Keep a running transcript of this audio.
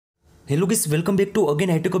Hello guys, welcome back to again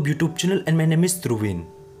iTechUp YouTube channel and my name is Dhruvin.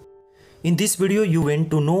 In this video you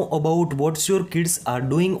want to know about what your kids are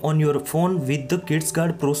doing on your phone with the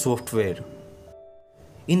KidsGuard Pro software.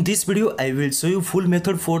 In this video I will show you full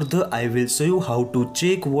method I will show you how to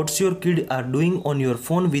check what your kids are doing on your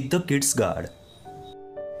phone with the KidsGuard.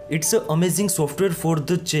 It's an amazing software for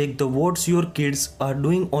the check the what your kids are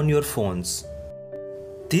doing on your phones.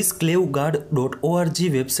 This KidsGuard.org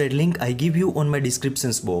website link I give you on my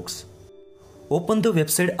descriptions box. Open the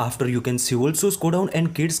website. After you can see also scroll down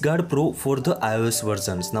and KidsGuard Pro for the iOS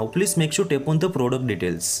versions. Now please make sure tap on the product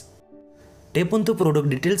details. Tap on the product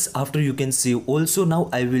details. After you can see also now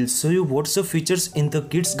I will show you what's the features in the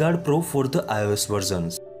KidsGuard Pro for the iOS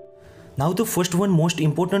versions. Now the first one most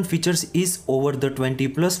important features is over the 20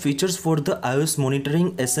 plus features for the iOS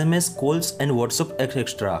monitoring SMS calls and WhatsApp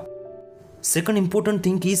etc. Second important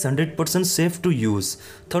thing is 100% safe to use.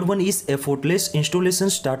 Third one is effortless installation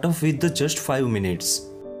start off with the just 5 minutes.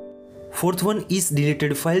 Fourth one is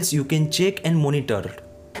deleted files you can check and monitor.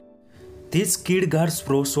 This KidsGuard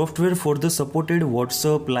Pro software for the supported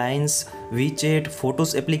WhatsApp, lines, WeChat,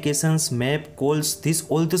 photos applications, map, calls, this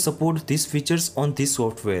all the support these features on this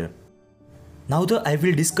software. Now I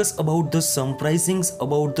will discuss about the some pricings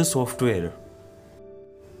about the software.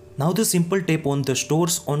 Now the simple tap on the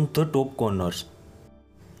stores on the top corners.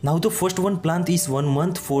 Now the first one plan is 1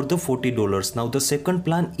 month for the $40. Now the second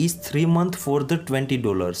plan is 3 months for the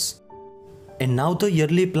 $20. And now the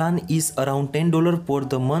yearly plan is around $10 per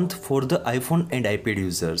the month for the iPhone and iPad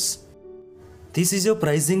users. This is the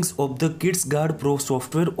pricings of the KidsGuard Pro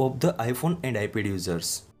software of the iPhone and iPad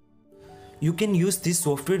users. You can use this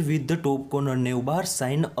software with the top corner navbar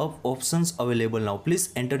sign up options available. Now please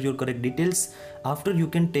enter your correct details. After you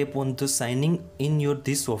can tap on the signing in your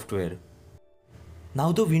this software.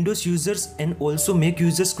 Now the Windows users and also Mac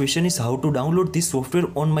users question is how to download this software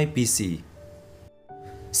on my PC.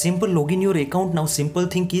 Simple login your account. Now simple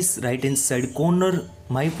thing is right inside corner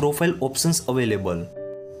my profile options available.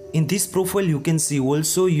 In this profile you can see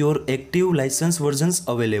also your active license versions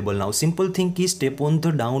available. Now simple thing is tap on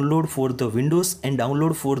the download for the Windows and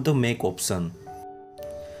download for the Mac option.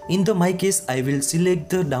 In my case I will select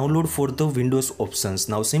the download for the Windows options.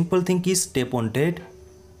 Now simple thing is tap on that.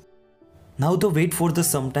 Now the wait for the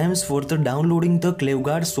sometimes for the downloading the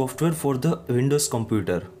KidsGuard software for the Windows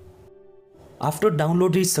computer. After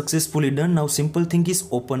download is successfully done, now simple thing is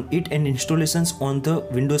open it and installations on the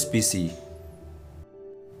Windows PC.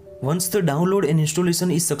 Once the download and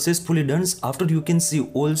installation is successfully done, after you can see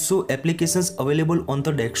also applications available on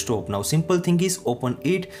the desktop. Now simple thing is open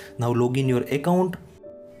it. Now log in your account.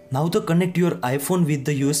 Now connect your iPhone with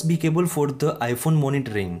the USB cable for the iPhone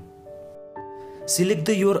monitoring. Select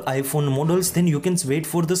your iPhone models, then you can wait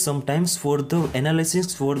for the sometimes for the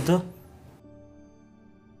analysis for the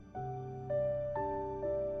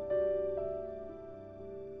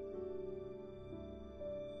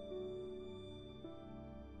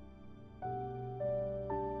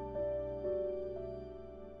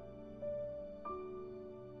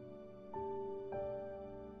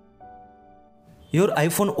your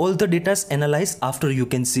iPhone all the data is analyzed. After you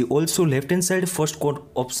can see also left hand side first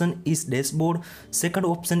option is dashboard, second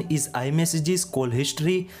option is iMessages, call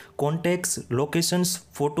history, contacts, locations,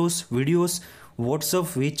 photos, videos,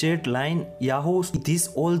 WhatsApp, WeChat, Line, Yahoo. These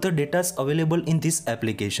all the data is available in these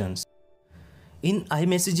applications. In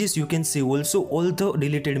iMessages you can see also all the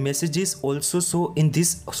deleted messages also show in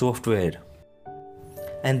this software.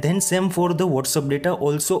 And then same for the WhatsApp data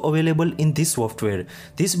also available in this software.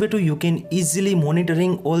 This way too you can easily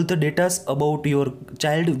monitoring all the data about your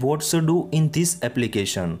child what to do in this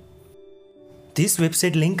application. This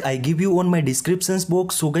website link I give you on my descriptions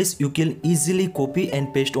box, so guys you can easily copy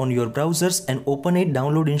and paste on your browsers and open it,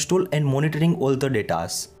 download, install and monitoring all the data.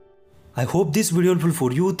 I hope this video helpful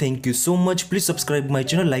for you. Thank you so much. Please subscribe my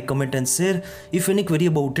channel, like, comment and share. If any query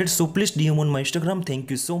about it, so please DM on my Instagram.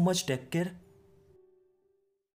 Thank you so much. Take care.